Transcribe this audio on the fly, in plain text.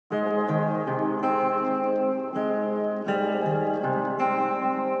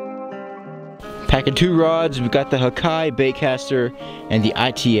Packing 2 rods. We've got the Hakai baitcaster and the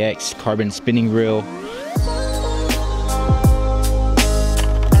ITX carbon spinning reel.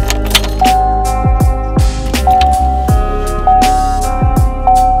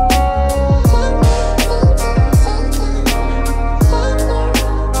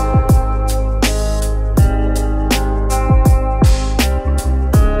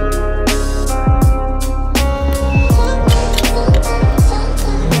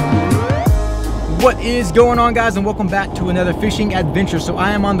 What is going on, guys, and welcome back to another fishing adventure. So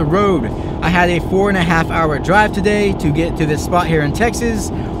I am on the road. I had a 4.5-hour drive today to get to this spot here in Texas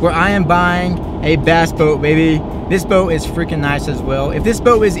where I am buying a bass boat, baby. This boat is freaking nice as well. If this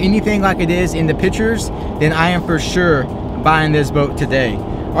boat is anything like it is in the pictures, then I am for sure buying this boat today.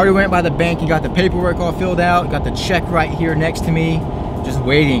 Already went by the bank and got the paperwork all filled out, got the check right here next to me, just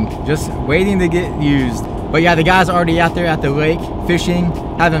waiting to get used. But yeah, the guys are already out there at the lake fishing,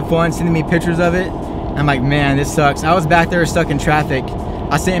 having fun, sending me pictures of it. I'm like, man, this sucks. I was back there stuck in traffic.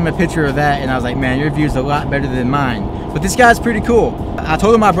 I sent him a picture of that and I was like, man, your view's a lot better than mine. But this guy's pretty cool. I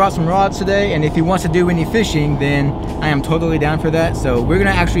told him I brought some rods today, and if he wants to do any fishing, then I am totally down for that. So we're gonna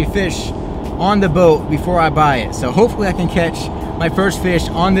actually fish on the boat before I buy it. So hopefully I can catch my first fish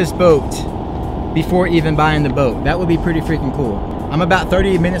on this boat before even buying the boat. That would be pretty freaking cool. I'm about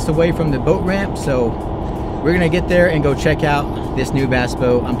 30 minutes away from the boat ramp, so we're gonna get there and go check out this new bass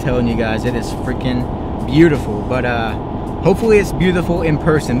boat. I'm telling you guys, it is freaking beautiful. But hopefully it's beautiful in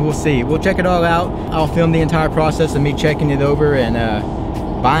person. We'll see. We'll check it all out. I'll film the entire process of me checking it over and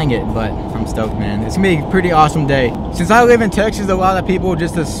buying it. But I'm stoked, man. It's gonna be a pretty awesome day. Since I live in Texas, a lot of people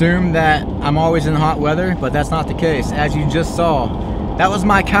just assume that I'm always in hot weather, but that's not the case. As you just saw, that was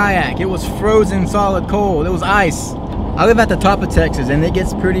my kayak. It was frozen solid cold. It was ice. I live at the top of Texas and it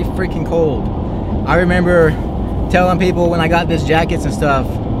gets pretty freaking cold. I remember telling people when I got this jackets and stuff,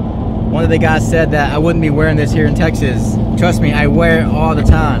 one of the guys said that I wouldn't be wearing this here in Texas. Trust me, I wear it all the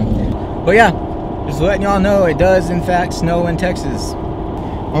time. But yeah, just letting y'all know it does in fact snow in Texas.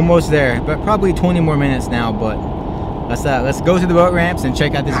 Almost there, but probably 20 more minutes now. But let's go to the boat ramps and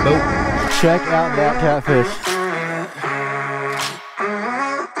check out this boat. Check out that catfish.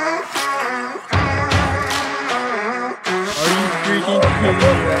 Are you freaking kidding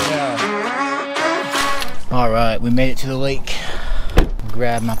me right now? All right, we made it to the lake.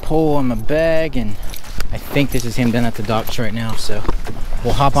 Grab my pole and my bag, and I think this is him down at the docks right now. So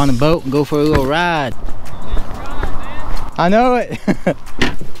we'll hop on the boat and go for a little ride. I know it.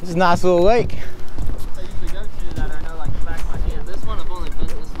 This is a nice little lake. I usually go to that I know like the back of my hand. This one I've only been,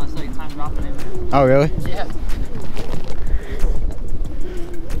 this is my second time dropping in. Oh really? Yeah.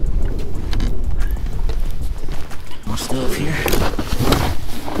 More stuff here.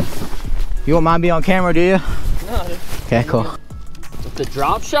 You won't mind being on camera, do you? No. Okay, cool. With the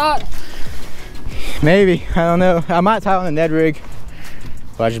drop shot? Maybe, I don't know. I might tie on the Ned rig,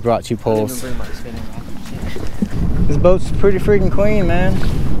 but I just brought 2 poles. This boat's pretty freaking clean, man.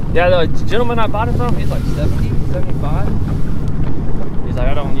 Yeah, the gentleman I bought it from, he's like 70, 75. He's like,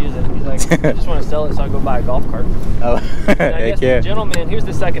 I don't use it. He's like, I just want to sell it so I go buy a golf cart. Oh, I guess the gentleman, here's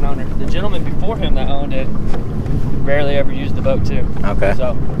the second owner. The gentleman before him that owned it barely ever used the boat too. Okay.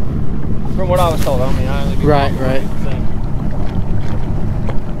 So, from what I was told, I mean, I only right.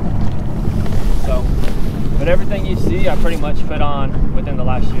 So, but everything you see, I pretty much put on within the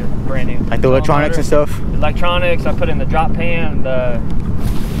last year, brand new. Like the electronics and stuff? Electronics, I put in the drop pan, the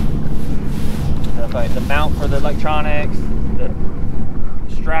mount for the electronics, the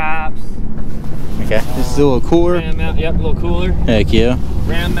straps. Okay, this is a little cooler. Ram mount, yep, a little cooler. Heck yeah.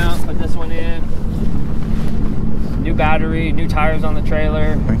 Ram mount, put this one in. New battery, new tires on the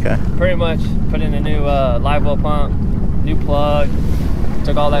trailer. Okay. Pretty much put in a new live well pump, new plug,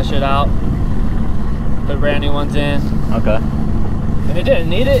 took all that shit out, put brand new ones in. Okay. And it didn't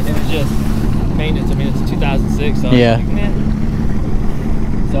need it, it was just maintenance. I mean, it's a 2006, so yeah. Like, man.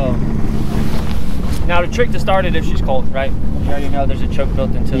 So, now the trick to start it if she's cold, right? You already know there's a choke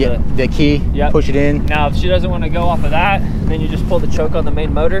built into the key, yep. Push it in. Now, if she doesn't want to go off of that, then you just pull the choke on the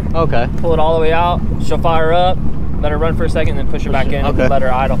main motor. Okay. Pull it all the way out, she'll fire up, let her run for a second, then push her back in and let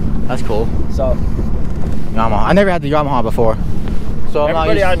her idle. That's cool. So, Yamaha. I never had the Yamaha before. So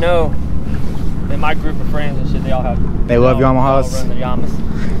everybody I know in my group of friends and shit, they all have. They love Yamahas. They all run the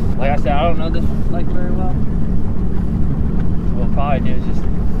Yamas. Like I said, I don't know this like very well. What we'll probably do is just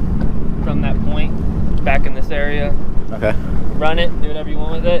from that point back in this area. Okay. Run it, do whatever you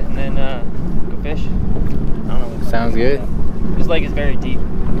want with it, and then go fish. I don't know. Sounds good. This lake is very deep.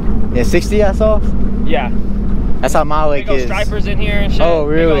 Yeah, 60 I saw? Yeah. That's how my lake is. Big old stripers in here and shit. Oh,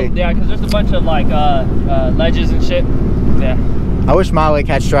 really? Yeah, because there's a bunch of like ledges and shit. Yeah. I wish my lake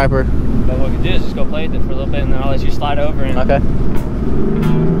had striper. But what we can do is just go play with it for a little bit, and then I'll let you slide over. And okay.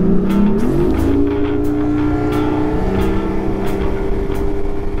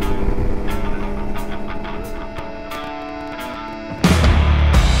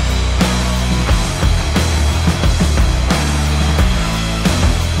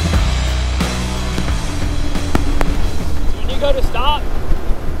 Go to stop,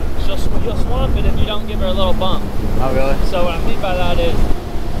 you'll swamp it if you don't give her a little bump. Oh really? So what I mean by that is,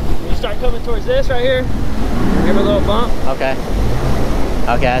 when you start coming towards this right here, give her a little bump. Okay.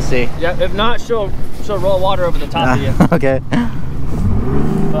 Okay, I see. Yeah. If not, she'll roll water over the top of you. Okay.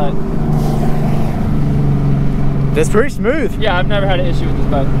 But that's pretty smooth. Yeah, I've never had an issue with this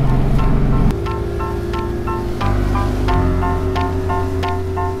boat.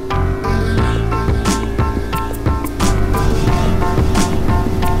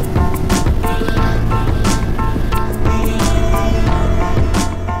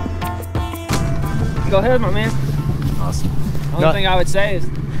 Go ahead, my man. Awesome. Only thing I would say is,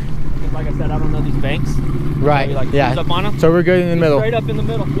 like I said, I don't know these banks. Right. So like yeah. Up on them. So we're good in the middle. Straight up in the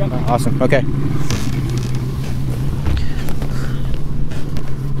middle. Yep. Awesome. Okay.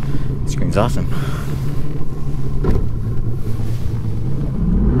 Screen's awesome.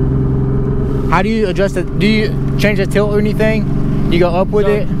 How do you adjust it? Do you change the tilt or anything? You go up with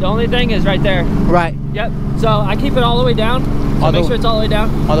it? The only thing is right there. Right. Yep. So I keep it all the way down. So make sure it's all the way down.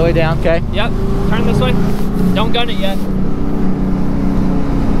 All the way down, okay. Yep. Turn this way. Don't gun it yet. You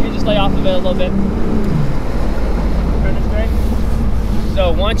just lay off of it a little bit. Turn it straight.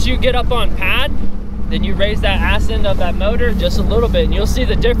 So once you get up on pad, then you raise that ass end of that motor just a little bit, and you'll see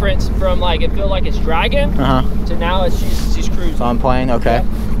the difference from like it feel like it's dragging to now it's she's cruising. So I'm playing, okay. Yep.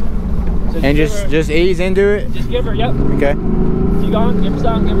 So and just ease into it? Just give her, yep. Okay. Keep going, give her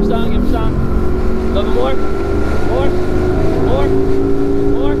some, give her some, give her some. A little bit more. More.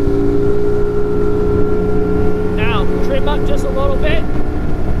 Now, trim up just a little bit.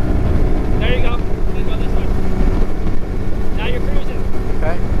 There you go. Then go this way. Now you're cruising.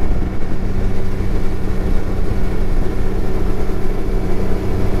 Okay.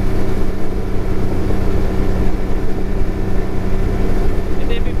 And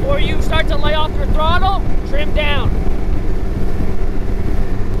then before you start to lay off your throttle, trim down.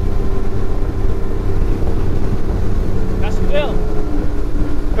 That's the fill.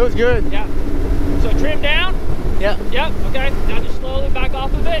 It was good. Yeah. So trim down. Yep. Yep. Okay. Now just slowly back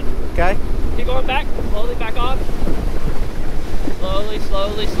off of it. Okay. Keep going back. Slowly back off. Slowly,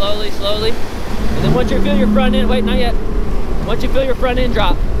 slowly, slowly, slowly. And then once you feel your front end, wait, not yet. Once you feel your front end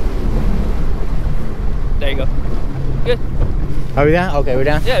drop. There you go. Good. Are we down? Okay, we're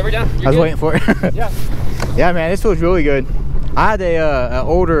down. Yeah, we're down. You're I was good. waiting for it. Yeah. Yeah, man, this feels really good. I had an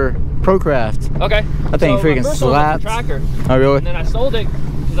older Procraft. Okay. That thing freaking slaps. Tracker. Oh really? And then I sold it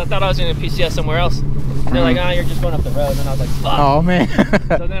because I thought I was going to PCS somewhere else. And they're like, you're just going up the road. And I was like, fuck. Oh man.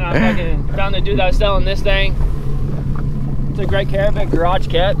 So then I fucking found the dude that was selling this thing. Took great care of it. Garage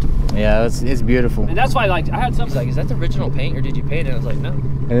kept. Yeah, it's beautiful. And that's why, like, I had something like, is that the original paint or did you paint it? I was like, no.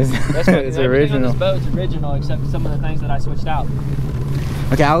 It's That's original. On this boat is original except some of the things that I switched out.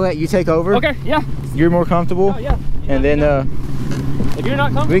 Okay, I'll let you take over. Okay, yeah. You're more comfortable. Oh, yeah. And then if you're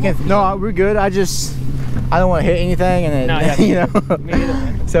not comfortable, we can. No, we're good. I don't want to hit anything, and then no, yeah, you know. Me either,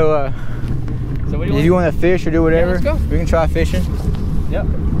 man. So so what do if you want to fish or do whatever, let's go. We can try fishing. Yep.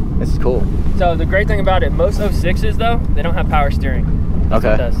 This is cool. So the great thing about it, most 06s though, they don't have power steering. That's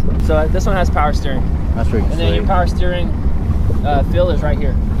Okay. what it does. So this one has power steering. That's pretty And then sweet. your power steering fill is right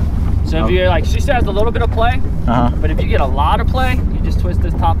here. So if you're like, she still has a little bit of play, but if you get a lot of play, you just twist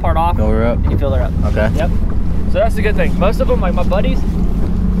this top part off. Go her up. And you fill her up. Okay. Yep. So that's the good thing. Most of them, like my buddies,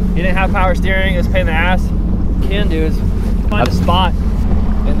 he didn't have power steering. It's a pain in the ass. What you can do is find a spot,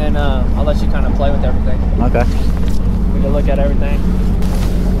 and then I'll let you kind of play with everything. Okay. We can look at everything.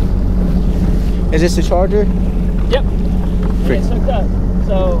 Is this the charger? Yep. And it's hooked up.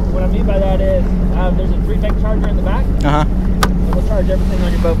 So what I mean by that is there's a 3-bank charger in the back. And we'll charge everything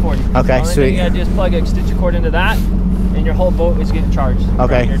on your boat for you. Okay, the only sweet. thing you gotta do is plug an extension cord into that, and your whole boat is getting charged.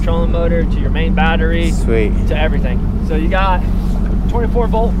 Okay. From your trolling motor to your main battery. Sweet. To everything. So you got 24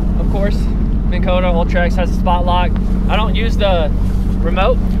 volt, of course. Minn Kota Ultrex has a spot lock. I don't use the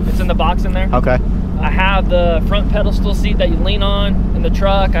remote. It's in the box in there. Okay. I have the front pedestal seat that you lean on in the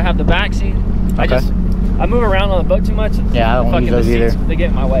truck. I have the back seat. Okay. I move around on the boat too much. Yeah, I don't use those either. They get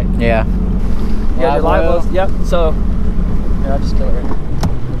in my way. Yeah. You got your live wells. Yep. So here, I'll just kill it right now.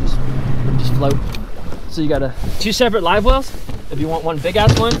 Just float. So you got 2 separate live wells. If you want one big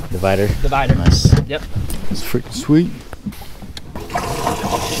ass one, Divider. Nice. Yep. It's freaking sweet.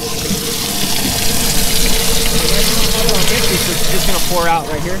 it's just gonna pour out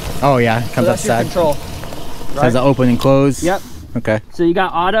right here. Oh yeah, it comes so that's outside. Your control. Right? Has an open and close. Yep. Okay. So you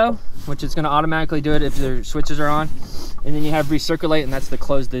got auto, which is gonna automatically do it if the switches are on, and then you have recirculate, and that's to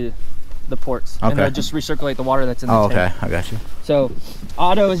close the ports. Okay. And it'll just recirculate the water that's in the tank. Okay, I got you. So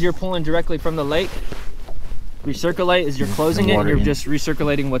auto is you're pulling directly from the lake. Recirculate is you're closing it. You're just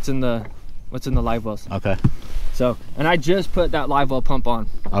recirculating what's in the live wells. Okay. So, and I just put that live well pump on.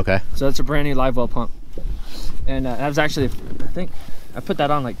 Okay. So that's a brand new live well pump. And that was actually, I think, I put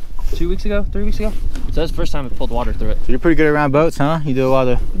that on like 3 weeks ago. So that's the first time I pulled water through it. So you're pretty good around boats, huh? You do a lot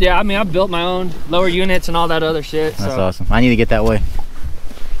of... Yeah, I mean, I built my own lower units and all that other shit. That's awesome. I need to get that way.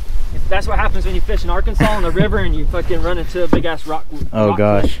 That's what happens when you fish in Arkansas on the river and you fucking run into a big ass rock. Oh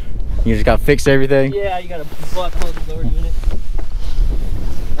gosh. You just gotta fix everything? Yeah, you gotta blow out the whole lower unit.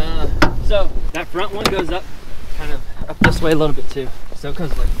 So that front one goes up, kind of up this way a little bit too. So it goes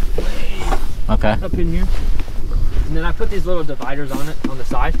like way up in here. And then I put these little dividers on it on the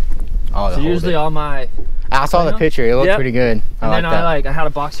side. Oh, so usually all my... I saw the picture, it looked pretty good. And then I had a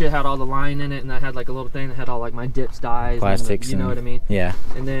box here that had all the line in it, and I had like a little thing that had all like my dips, dyes, plastics, and you know what I mean? Yeah.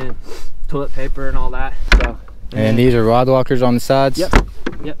 And then toilet paper and all that. So. And then these are rod walkers on the sides? Yep.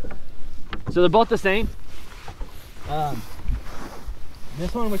 Yep. So they're both the same.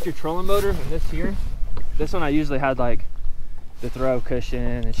 This one with your trolling motor and this here. This one I usually had like the throw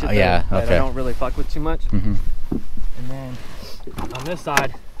cushion and shit that I don't really fuck with too much. And then on this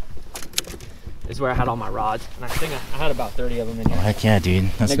side is where I had all my rods, and I think I had about 30 of them in here. Oh, heck yeah,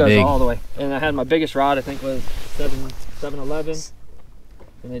 dude. That's big. It goes all the way. And I had my biggest rod, I think, was 711,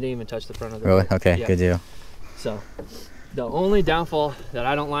 and they didn't even touch the front of the Really? boat. Okay, yeah. Good deal. So the only downfall that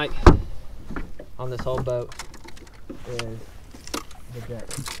I don't like on this whole boat is the deck.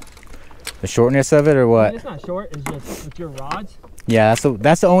 The shortness of it, or what? I mean, it's not short, it's just with your rods. Yeah,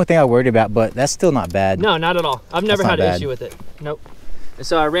 that's the only thing I worried about, but that's still not bad. No, not at all. I've never had an issue with it. Nope. And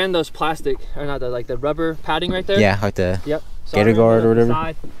so I ran those plastic, or not the rubber padding right there. Yeah, like the so gator guard or whatever.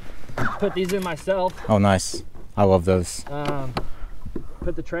 Side, put these in myself. Oh, nice. I love those.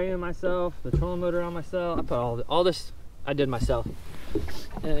 Put the tray in myself, the trolling motor on myself. I put all this I did myself.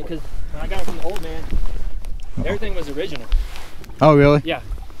 Because when I got it from the old man, everything was original. Oh, really? Yeah.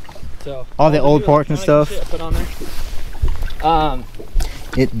 So all the old parts and stuff. I put on there.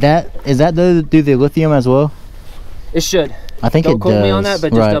 Is that do the lithium as well? It should. I think Don't it quote does. me on that,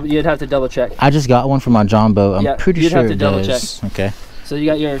 but just you'd have to double check. I just got one for my John boat. I'm pretty sure you'd have to double check. Okay. So you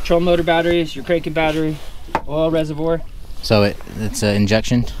got your trolling motor batteries, your cranking battery, oil reservoir. So it's an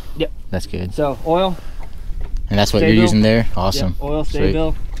injection? Yep. That's good. So oil. And that's what you're using there? Awesome. Yep. Oil,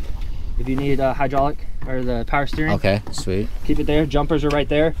 stay-bill. If you need hydraulic or the power steering. Okay, sweet. Keep it there. Jumpers are right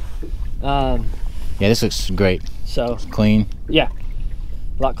there. Yeah, this looks great. So it's clean. Yeah.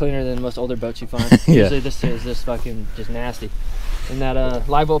 A lot cleaner than most older boats you find. Yeah. Usually this is just fucking just nasty. And that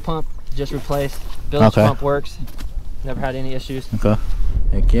live oil pump just replaced. Bilge pump works. Never had any issues. Okay.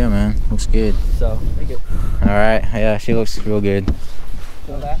 Heck yeah, man. Looks good. So, thank you. All right. Yeah, she looks real good.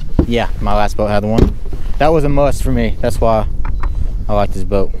 Feel that? Yeah, my last boat had one. That was a must for me. That's why I like this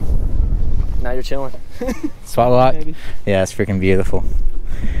boat. Now you're chilling. Spotlight? Maybe. Yeah, it's freaking beautiful.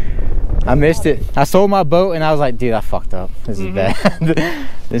 I missed it. I sold my boat and I was like, dude, I fucked up. This is bad.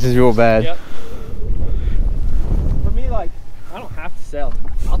 This is real bad. Yep. For me, like, I don't have to sell.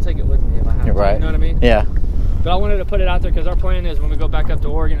 I'll take it with me if I have to. Right. You know what I mean? Yeah. But I wanted to put it out there because our plan is when we go back up to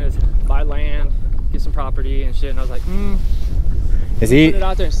Oregon is buy land, get some property and shit. And I was like, put it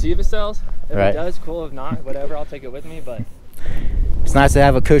out there and see if it sells. If it does, cool. If not, whatever, I'll take it with me. But it's nice to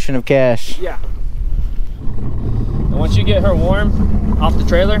have a cushion of cash. Yeah. And once you get her warm off the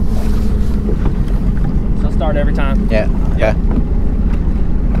trailer, she'll start every time. Yeah. Yeah.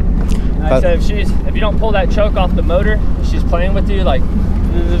 And I said if you don't pull that choke off the motor, she's playing with you, like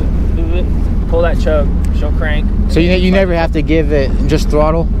pull that choke, she'll crank. So you never have to give it just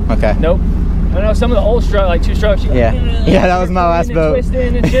throttle? Okay. Nope. I know some of the old stroke, like 2 strokes. Yeah. Yeah, that was my last boat.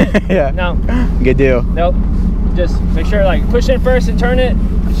 Twisting and shit. Yeah. No. Good deal. Nope. Just make sure, like, push in first and turn it.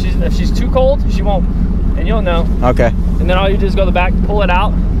 If she's too cold, she won't, and you'll know. Okay. And then all you do is go to the back, pull it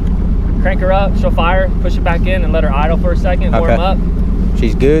out, crank her up, she'll fire, push it back in, and let her idle for a second, warm up.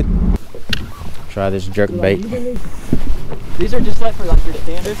 She's good. Try this jerk bait. These are just set for like your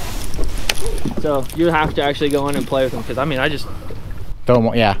standard. So you have to actually go in and play with them, because I mean, I just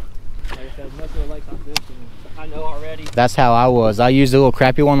don't. Yeah. Like I said, most of the lakes like this, and I know already. That's how I was. I used a little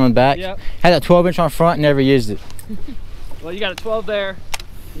crappy one on the back. Yep. Had a 12-inch on front, never used it. Well, you got a 12 there,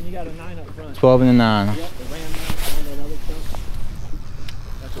 then you got a 9 up front. 12 and a 9. Yep, the ram mount, all that other stuff.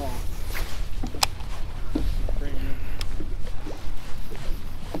 That's all.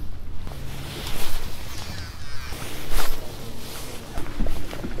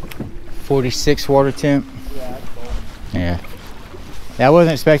 46 water temp. Yeah, that's cool. Yeah. Yeah, I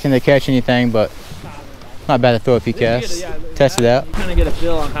wasn't expecting to catch anything, but not bad to throw a few casts. Test it out. You kind of get a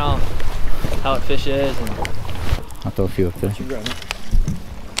feel on how it fish is. And I'll throw a few up there.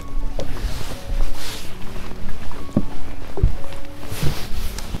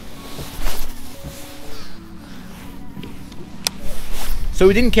 So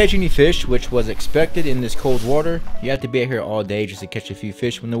we didn't catch any fish, which was expected in this cold water. You have to be out here all day just to catch a few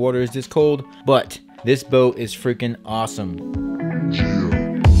fish when the water is this cold. But this boat is freaking awesome.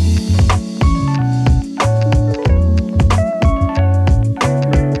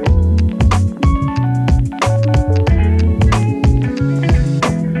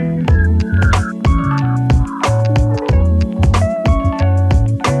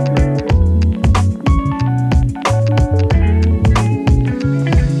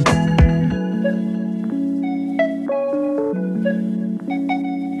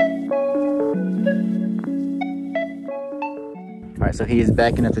 Alright, so he is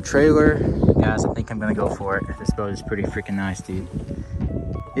backing up the trailer. Guys, I think I'm gonna go for it. This boat is pretty freaking nice, dude.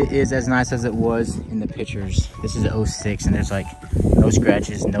 It is as nice as it was in the pictures. This is a 06 and there's like no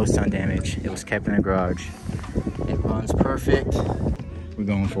scratches, no sun damage. It was kept in the garage. It runs perfect. We're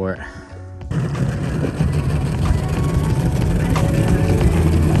going for it.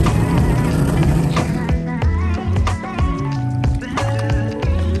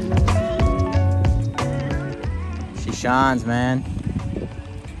 She shines, man.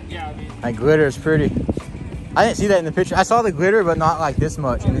 yeah, I mean, That glitter is pretty. I didn't see that in the picture. I saw the glitter, but not like this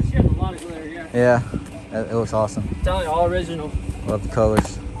much. oh, she has a lot of glitter, yeah. Yeah, it looks awesome. I'm telling you, all original. Love the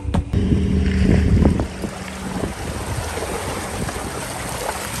colors.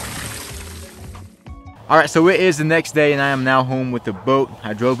 Alright, so it is the next day and I am now home with the boat.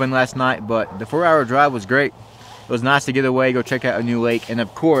 I drove in last night, but the 4-hour drive was great. It was nice to get away, go check out a new lake, and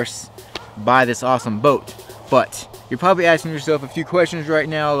of course, buy this awesome boat. But you're probably asking yourself a few questions right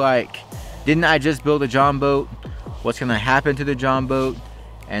now, like, didn't I just build a JON boat? What's gonna happen to the JON boat?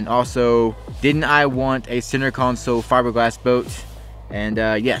 And also, didn't I want a center console fiberglass boat? And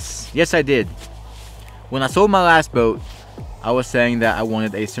yes I did. When I sold my last boat, I was saying that I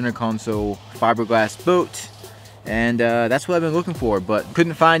wanted a center console fiberglass boat, and that's what I've been looking for, but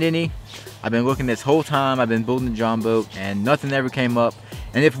couldn't find any. I've been looking this whole time. I've been building a JON boat and nothing ever came up.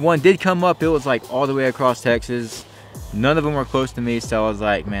 And if one did come up, it was like all the way across Texas. None of them were close to me, so I was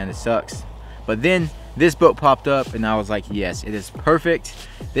like, man, this sucks. But then this boat popped up and I was like, yes, it is perfect.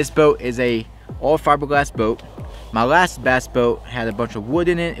 This boat is a all fiberglass boat. My last bass boat had a bunch of wood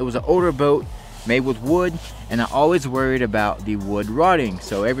in it. It was an older boat made with wood, and I always worried about the wood rotting.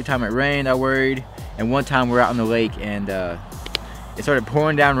 So every time it rained, I worried. And one time we were out on the lake and it started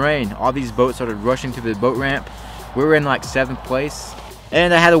pouring down rain. All these boats started rushing to the boat ramp. We were in like 7th place.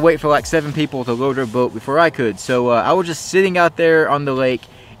 And I had to wait for like 7 people to load their boat before I could. So I was just sitting out there on the lake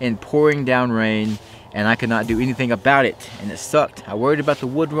in pouring down rain, and I could not do anything about it, and it sucked. I worried about the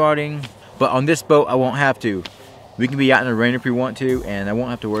wood rotting, but on this boat I won't have to. We can be out in the rain if we want to, and I won't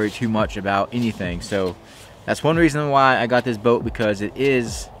have to worry too much about anything. So that's one reason why I got this boat, because it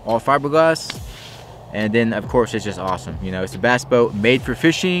is all fiberglass. And then of course it's just awesome. You know, it's a bass boat made for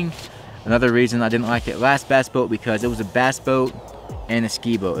fishing. Another reason I didn't like it last bass boat, because it was a bass boat and a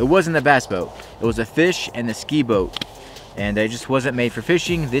ski boat. It wasn't a bass boat, it was a fish and a ski boat, and it just wasn't made for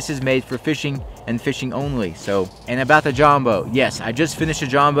fishing. This is made for fishing and fishing only. So, and about the JON boat, yes, I just finished a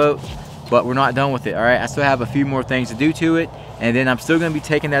JON boat, but we're not done with it. All right, I still have a few more things to do to it, and then I'm still going to be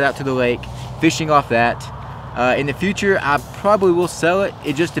taking that out to the lake, fishing off that. In the future I probably will sell it.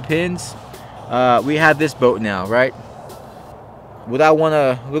 It just depends. We have this boat now, right? Would I want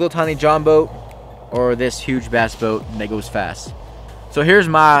a little tiny JON boat or this huge bass boat that goes fast? So here's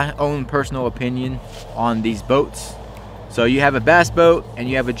my own personal opinion on these boats. So you have a bass boat and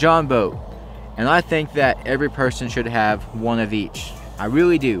you have a JON boat, and I think that every person should have one of each. I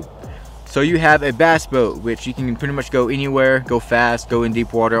really do. So you have a bass boat, which you can pretty much go anywhere, go fast, go in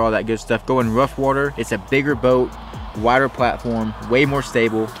deep water, all that good stuff, go in rough water. It's a bigger boat, wider platform, way more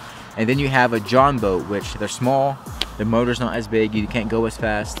stable. And then you have a JON boat, which they're small, the motor's not as big, you can't go as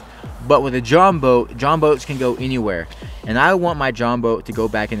fast. But with a JON boats can go anywhere. And I want my JON boat to go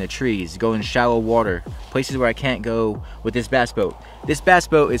back in the trees, go in shallow water, places where I can't go with this bass boat. This bass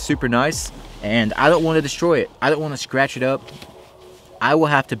boat is super nice, and I don't want to destroy it. I don't want to scratch it up. I will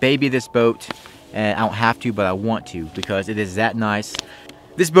have to baby this boat, and I don't have to, but I want to, because it is that nice.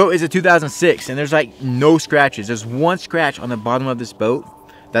 This boat is a 2006, and there's like no scratches. There's one scratch on the bottom of this boat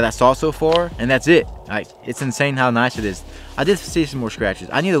that I saw so far, and that's it. It's insane how nice it is. I did see some more scratches.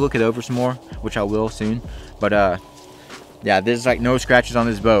 I need to look it over some more, which I will soon. But Yeah, there's like no scratches on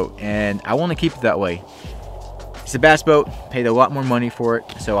this boat, and I want to keep it that way. It's a bass boat, paid a lot more money for it,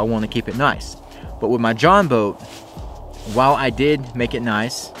 so I want to keep it nice. But with my JON boat, while I did make it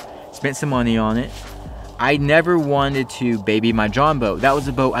nice, spent some money on it, I never wanted to baby my JON boat. That was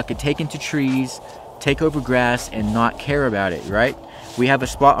a boat I could take into trees, take over grass, and not care about it, right? We have a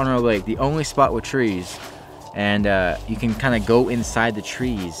spot on our lake, the only spot with trees, and you can kind of go inside the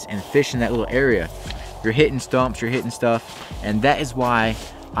trees and fish in that little area. You're hitting stumps, you're hitting stuff, and that is why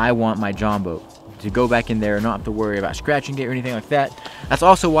I want my JON boat, to go back in there and not have to worry about scratching it or anything like that. That's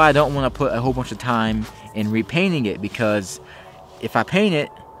also why I don't want to put a whole bunch of time in repainting it, because if I paint it,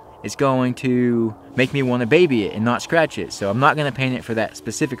 it's going to make me want to baby it and not scratch it. So I'm not going to paint it for that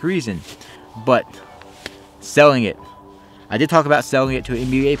specific reason. But selling it, I did talk about selling it to an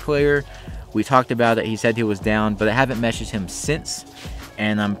NBA player. We talked about it, he said he was down, but I haven't messaged him since,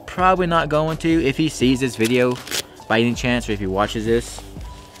 and I'm probably not going to. If he sees this video by any chance, or if he watches this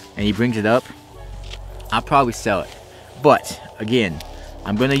and he brings it up, I'll probably sell it. But again,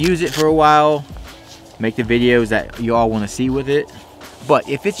 I'm gonna use it for a while, make the videos that you all want to see with it. But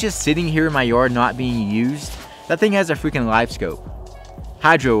if it's just sitting here in my yard not being used, that thing has a freaking live scope,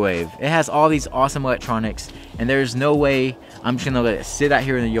 hydro wave, it has all these awesome electronics, and there's no way I'm just gonna let it sit out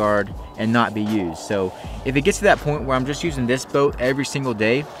here in the yard and not be used. So if it gets to that point where I'm just using this boat every single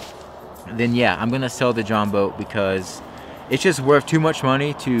day, then yeah, I'm gonna sell the JON boat, because it's just worth too much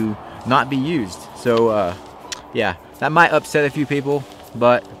money to not be used. So yeah, that might upset a few people,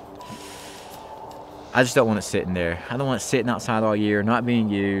 but I just don't want it sitting there. I don't want it sitting outside all year, not being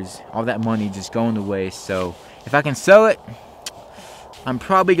used, all that money just going to waste. So if I can sell it, I'm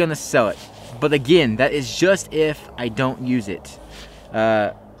probably gonna sell it. But again, that is just if I don't use it.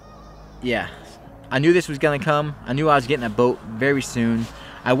 Yeah, I knew this was gonna come. I knew I was getting a boat very soon.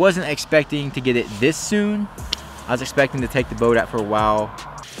 I wasn't expecting to get it this soon. I was expecting to take the boat out for a while.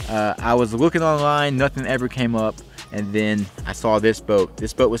 I was looking online, nothing ever came up, and then I saw this boat.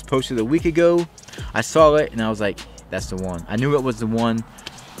 This boat was posted a week ago. I saw it and I was like, that's the one. I knew it was the one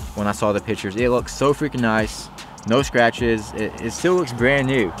when I saw the pictures. It looks so freaking nice. No scratches. It still looks brand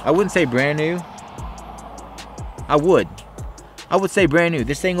new. I wouldn't say brand new. I would say brand new.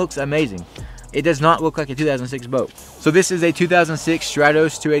 This thing looks amazing. It does not look like a 2006 boat. So this is a 2006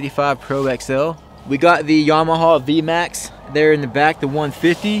 Stratos 285 Pro XL. We got the Yamaha VMAX there in the back, the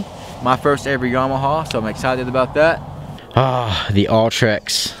 150. My first ever Yamaha, so I'm excited about that. Ah, the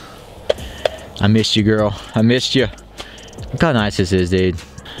Alltrex. I missed you, girl. I missed you. Look how nice this is, dude.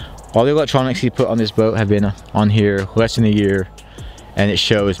 All the electronics he put on this boat have been on here less than a year, and it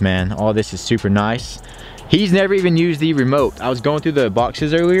shows, man. All this is super nice. He's never even used the remote. I was going through the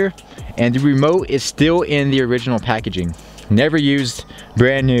boxes earlier, and the remote is still in the original packaging. Never used,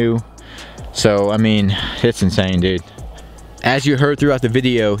 brand new. So, I mean, it's insane, dude. As you heard throughout the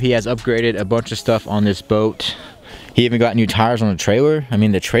video, he has upgraded a bunch of stuff on this boat. He even got new tires on the trailer. I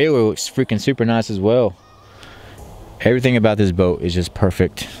mean, the trailer looks freaking super nice as well. Everything about this boat is just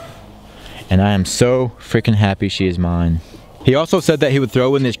perfect. And I am so freaking happy she is mine. He also said that he would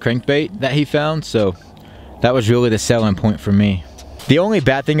throw in this crankbait that he found, so that was really the selling point for me. The only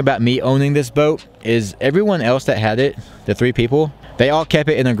bad thing about me owning this boat is everyone else that had it, the 3 people, they all kept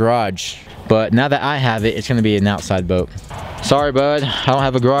it in a garage. But now that I have it, it's gonna be an outside boat. Sorry, bud, I don't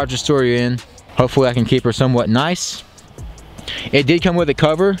have a garage to store you in. Hopefully I can keep her somewhat nice. It did come with a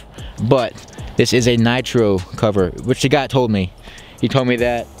cover, but this is a nitro cover, which the guy told me. He told me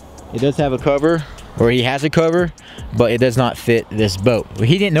that it does have a cover, or he has a cover, but it does not fit this boat.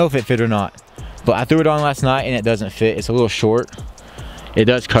 He didn't know if it fit or not, but I threw it on last night and it doesn't fit. It's a little short. It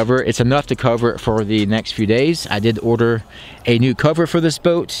does cover. It's enough to cover it for the next few days. I did order a new cover for this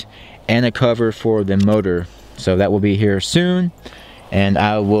boat and a cover for the motor, so that will be here soon, and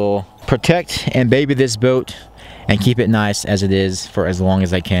I will protect and baby this boat and keep it nice as it is for as long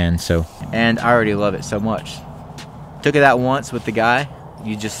as I can. So, and I already love it so much. Took it out once with the guy,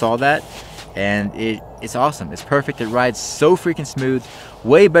 you just saw that, and it's awesome. It's perfect. It rides so freaking smooth,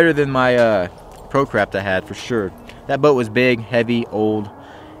 way better than my Pro-Craft I had, for sure. That boat was big, heavy, old,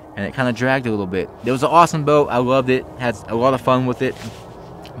 and it kind of dragged a little bit. It was an awesome boat. I loved it, had a lot of fun with it,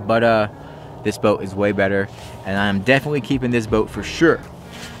 but this boat is way better, and I'm definitely keeping this boat for sure.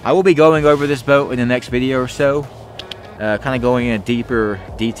 I will be going over this boat in the next video or so, kind of going in a deeper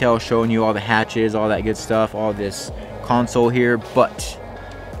detail, showing you all the hatches, all that good stuff, all this console here. But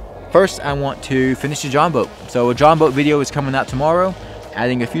first I want to finish the JON boat. So a JON boat video is coming out tomorrow,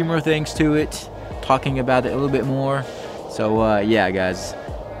 adding a few more things to it, talking about it a little bit more. So yeah, guys,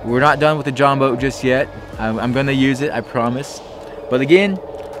 we're not done with the JON boat just yet. I'm gonna use it, I promise. But again,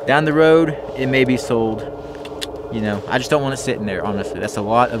 down the road it may be sold. You know, I just don't want it sitting there, honestly. That's a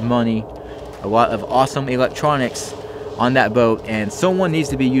lot of money, a lot of awesome electronics on that boat, and someone needs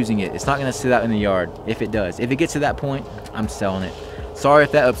to be using it. It's not going to sit out in the yard. If it does, if it gets to that point, I'm selling it. Sorry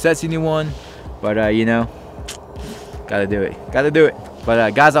if that upsets anyone, but you know, gotta do it.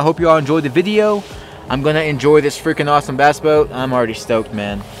 But guys, I hope you all enjoyed the video. I'm gonna enjoy this freaking awesome bass boat. I'm already stoked,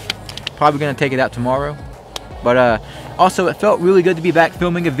 man. Probably gonna take it out tomorrow. But also, it felt really good to be back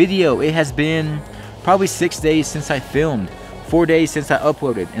filming a video. It has been probably 6 days since I filmed, 4 days since I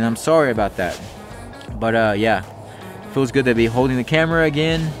uploaded, and I'm sorry about that. But yeah, feels good to be holding the camera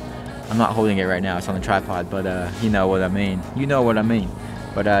again. I'm not holding it right now, it's on the tripod, but you know what I mean. You know what I mean.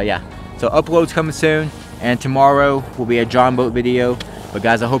 But yeah, so uploads coming soon, and tomorrow will be a John boat video. But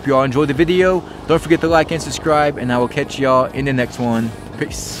guys, I hope you all enjoyed the video. Don't forget to like and subscribe, and I will catch y'all in the next one.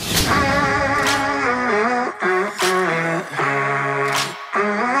 Peace.